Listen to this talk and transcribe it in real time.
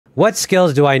What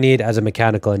skills do I need as a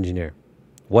mechanical engineer?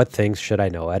 What things should I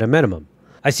know at a minimum?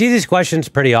 I see these questions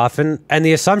pretty often, and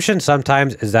the assumption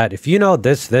sometimes is that if you know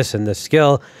this, and this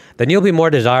skill, then you'll be more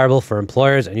desirable for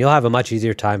employers and you'll have a much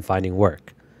easier time finding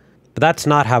work. But that's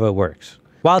not how it works.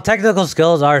 While technical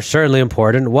skills are certainly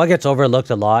important, what gets overlooked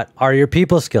a lot are your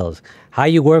people skills, how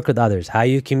you work with others, how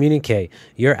you communicate,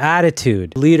 your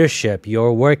attitude, leadership,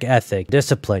 your work ethic,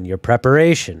 discipline, your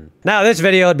preparation. Now, this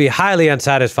video would be highly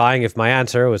unsatisfying if my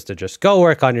answer was to just go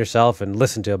work on yourself and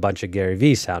listen to a bunch of Gary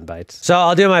Vee sound bites. So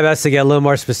I'll do my best to get a little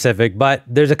more specific, but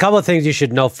there's a couple of things you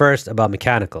should know first about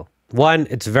mechanical. One,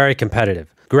 it's very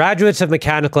competitive. Graduates of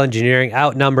mechanical engineering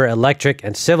outnumber electric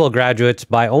and civil graduates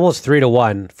by almost 3 to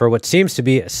 1 for what seems to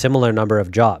be a similar number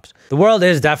of jobs. The world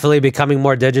is definitely becoming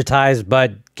more digitized,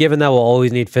 but given that we'll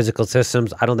always need physical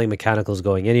systems, I don't think mechanical is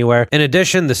going anywhere. In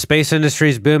addition, the space industry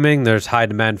is booming. There's high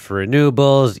demand for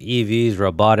renewables, EVs,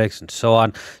 robotics, and so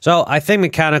on. So I think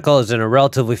mechanical is in a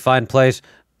relatively fine place,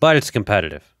 but it's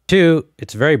competitive. Two,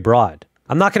 it's very broad.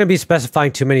 I'm not going to be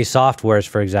specifying too many softwares,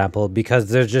 for example, because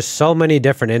there's just so many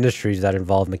different industries that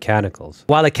involve mechanicals.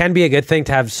 While it can be a good thing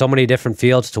to have so many different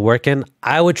fields to work in,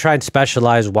 I would try and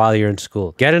specialize while you're in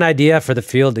school. Get an idea for the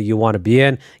field that you want to be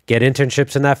in, get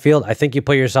internships in that field. I think you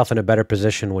put yourself in a better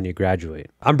position when you graduate.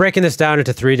 I'm breaking this down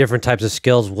into 3 different types of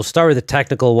skills. We'll start with the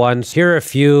technical ones. Here are a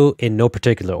few in no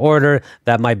particular order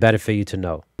that might benefit you to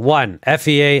know. 1.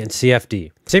 FEA and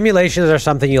CFD. Simulations are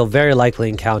something you'll very likely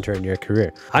encounter in your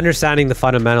career. Understanding the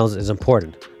fundamentals is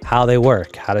important. How they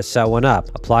work, how to set one up,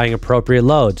 applying appropriate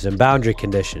loads and boundary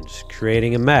conditions,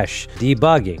 creating a mesh,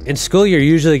 debugging. In school, you're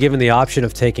usually given the option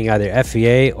of taking either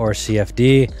FEA or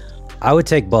CFD. I would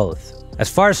take both.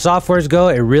 As far as softwares go,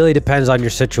 it really depends on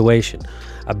your situation.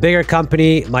 A bigger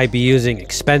company might be using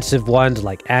expensive ones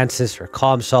like ANSYS or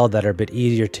COMSOL that are a bit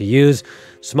easier to use.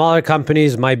 Smaller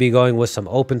companies might be going with some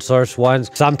open source ones.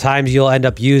 Sometimes you'll end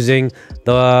up using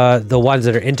the ones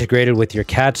that are integrated with your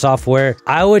CAD software.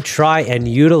 I would try and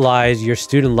utilize your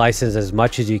student license as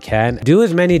much as you can. Do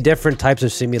as many different types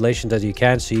of simulations as you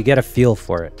can so you get a feel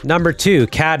for it. Number 2,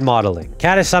 CAD modeling.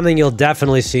 CAD is something you'll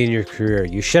definitely see in your career.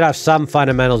 You should have some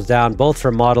fundamentals down both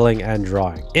for modeling and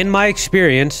drawing. In my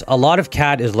experience, a lot of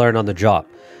CAD is learned on the job.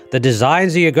 The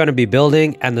designs that you're going to be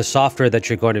building and the software that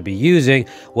you're going to be using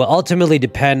will ultimately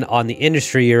depend on the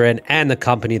industry you're in and the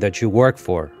company that you work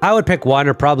for. I would pick 1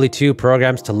 or probably 2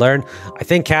 programs to learn. I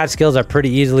think CAD skills are pretty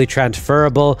easily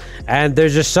transferable, and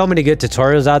there's just so many good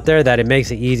tutorials out there that it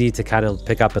makes it easy to kind of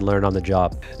pick up and learn on the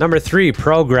job. Number 3,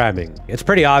 programming. It's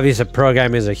pretty obvious that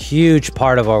programming is a huge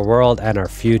part of our world and our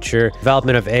future.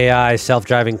 Development of AI,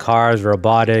 self-driving cars,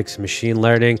 robotics, machine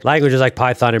learning. Languages like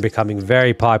Python are becoming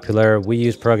very popular. We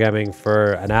use programming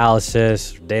for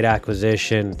analysis, data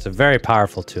acquisition. It's a very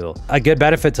powerful tool. A good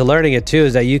benefit to learning it too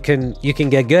is that you can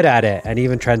get good at it and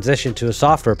even transition to a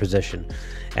software position.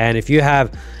 And if you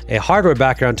have a hardware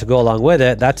background to go along with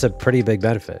it, that's a pretty big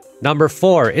benefit. Number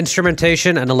 4,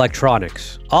 instrumentation and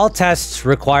electronics. All tests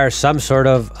require some sort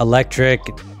of electric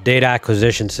data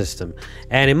acquisition system.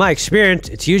 And in my experience,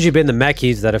 it's usually been the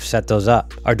MecEs that have set those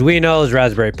up. Arduinos,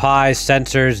 Raspberry Pis,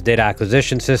 sensors, data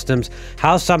acquisition systems.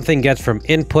 How something gets from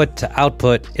input to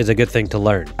output is a good thing to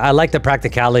learn. I like the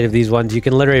practicality of these ones. You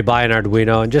can literally buy an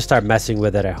Arduino and just start messing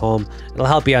with it at home. It'll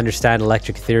help you understand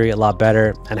electric theory a lot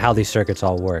better and how these circuits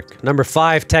all work. Number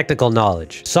 5, technical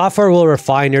knowledge. Software will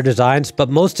refine your designs, but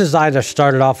most designs are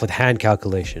started off with hand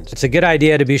calculations. It's a good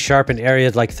idea to be sharp in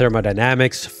areas like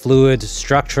thermodynamics, fluids,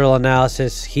 structural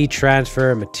analysis, heat transfer,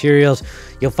 materials.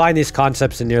 You'll find these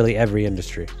concepts in nearly every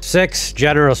industry. 6,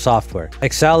 general software.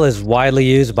 Excel is widely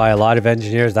used by a lot of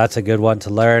engineers. That's a good one to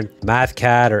learn.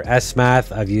 MathCAD or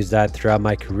SMath, I've used that throughout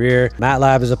my career.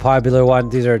 MATLAB is a popular one.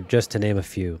 These are just to name a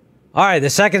few. All right, the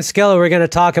second skill we're going to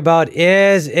talk about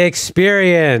is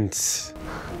experience.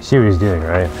 You see what he's doing,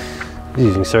 right? He's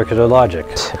using circular logic.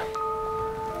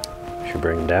 Should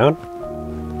bring him down.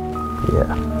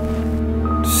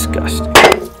 Yeah. Disgusting.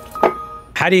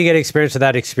 How do you get experience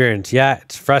without experience? Yeah,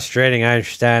 it's frustrating, I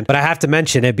understand, but I have to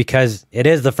mention it because it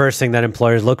is the first thing that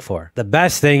employers look for. The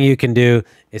best thing you can do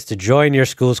is to join your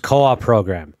school's co-op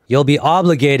program. You'll be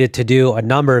obligated to do a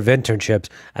number of internships,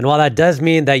 and while that does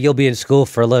mean that you'll be in school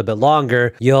for a little bit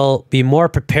longer, you'll be more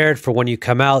prepared for when you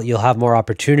come out. You'll have more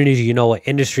opportunities. You know what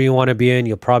industry you want to be in.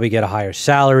 You'll probably get a higher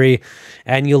salary,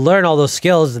 and you'll learn all those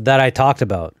skills that I talked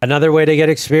about. Another way to get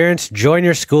experience, join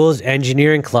your school's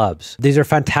engineering clubs. These are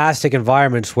fantastic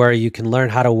environments where you can learn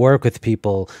how to work with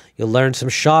people. You'll learn some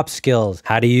shop skills,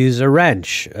 how to use a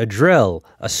wrench, a drill,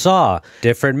 a saw,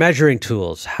 different measuring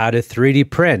tools, how to 3D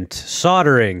print,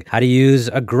 soldering, soldering, how to use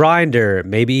a grinder,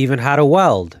 maybe even how to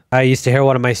weld. I used to hear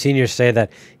one of my seniors say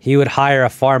that he would hire a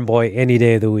farm boy any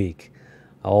day of the week.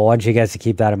 I want you guys to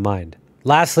keep that in mind.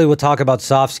 Lastly, we'll talk about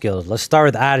soft skills. Let's start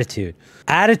with attitude.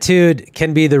 Attitude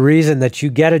can be the reason that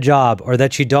you get a job or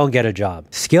that you don't get a job.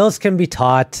 Skills can be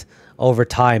taught over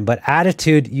time, but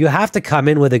attitude, you have to come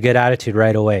in with a good attitude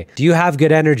right away. Do you have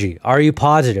good energy? Are you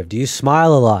positive? Do you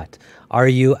smile a lot? Are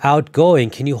you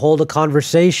outgoing? Can you hold a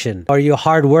conversation? Are you a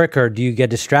hard worker? Do you get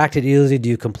distracted easily? Do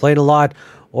you complain a lot?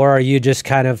 Or are you just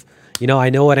kind of, you know, I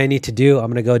know what I need to do, I'm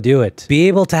going to go do it. Be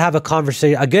able to have a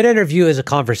conversation. A good interview is a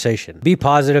conversation. Be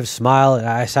positive, smile.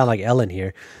 I sound like Ellen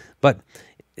here, but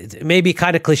it may be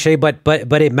kind of cliche, but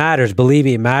it matters. Believe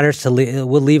me, it matters. It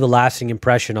will leave a lasting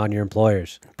impression on your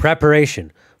employers.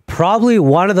 Preparation. Probably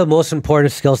one of the most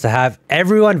important skills to have.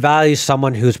 Everyone values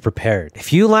someone who's prepared.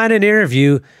 If you land an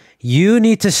interview, you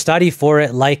need to study for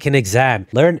it like an exam.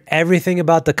 Learn everything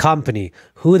about the company,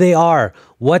 who they are,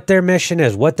 what their mission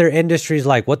is, what their industry is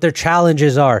like, what their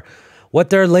challenges are,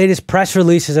 what their latest press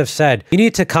releases have said. You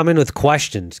need to come in with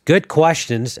questions, good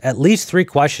questions, at least 3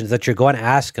 questions that you're going to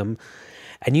ask them.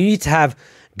 And you need to have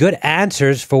good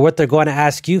answers for what they're going to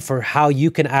ask you for how you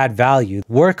can add value.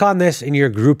 Work on this in your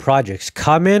group projects.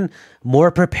 Come in more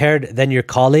prepared than your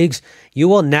colleagues. You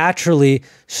will naturally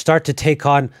start to take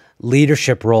on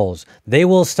leadership roles. They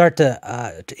will start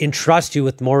to entrust you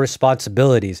with more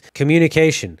responsibilities.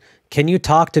 Communication. Can you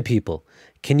talk to people?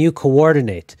 Can you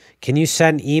coordinate? Can you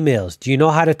send emails? Do you know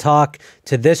how to talk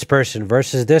to this person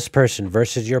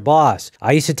versus your boss?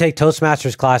 I used to take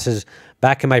Toastmasters classes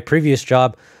back in my previous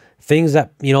job, things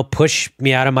that, you know, push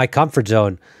me out of my comfort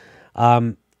zone.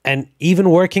 And even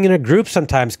working in a group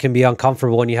sometimes can be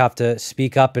uncomfortable when you have to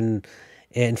speak up in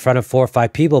front of 4 or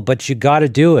 5 people, but you got to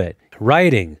do it.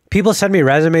 Writing. People send me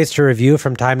resumes to review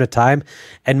from time to time,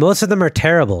 and most of them are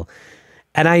terrible.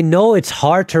 And I know it's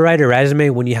hard to write a resume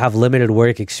when you have limited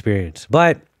work experience,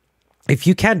 but if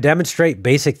you can't demonstrate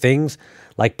basic things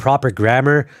like proper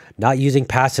grammar, not using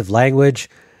passive language,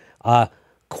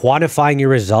 quantifying your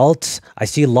results. I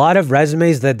see a lot of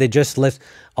resumes that they just list,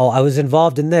 oh, I was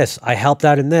involved in this, I helped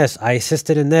out in this, I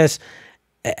assisted in this,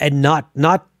 and not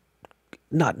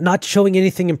showing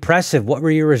anything impressive. What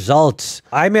were your results?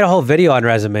 I made a whole video on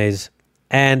resumes,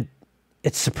 and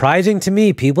it's surprising to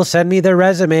me. People send me their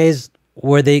resumes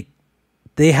where they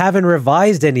haven't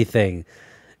revised anything.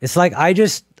 It's like,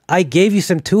 I gave you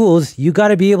some tools. You got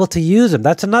to be able to use them.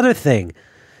 That's another thing.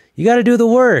 You got to do the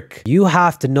work. You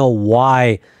have to know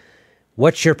why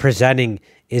what you're presenting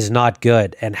is not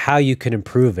good and how you can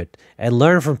improve it and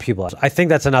learn from people. I think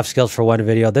that's enough skills for one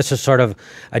video. This is sort of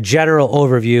a general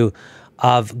overview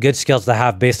of good skills to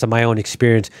have based on my own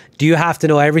experience. Do you have to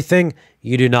know everything?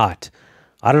 You do not.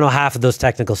 I don't know half of those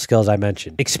technical skills I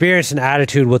mentioned. Experience and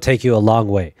attitude will take you a long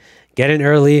way. Get in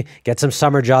early, get some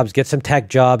summer jobs, get some tech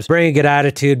jobs, bring a good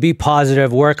attitude, be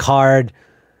positive, work hard,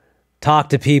 talk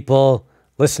to people,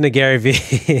 listen to Gary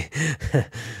Vee.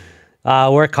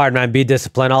 Work hard, man, be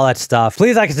disciplined, all that stuff.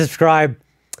 Please like and subscribe.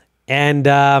 And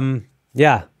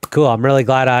yeah, cool. I'm really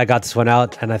glad I got this one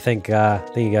out, and I think you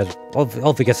guys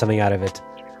hopefully get something out of it.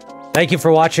 Thank you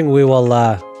for watching. We will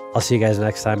I'll see you guys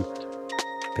next time.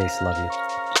 Peace. Love you.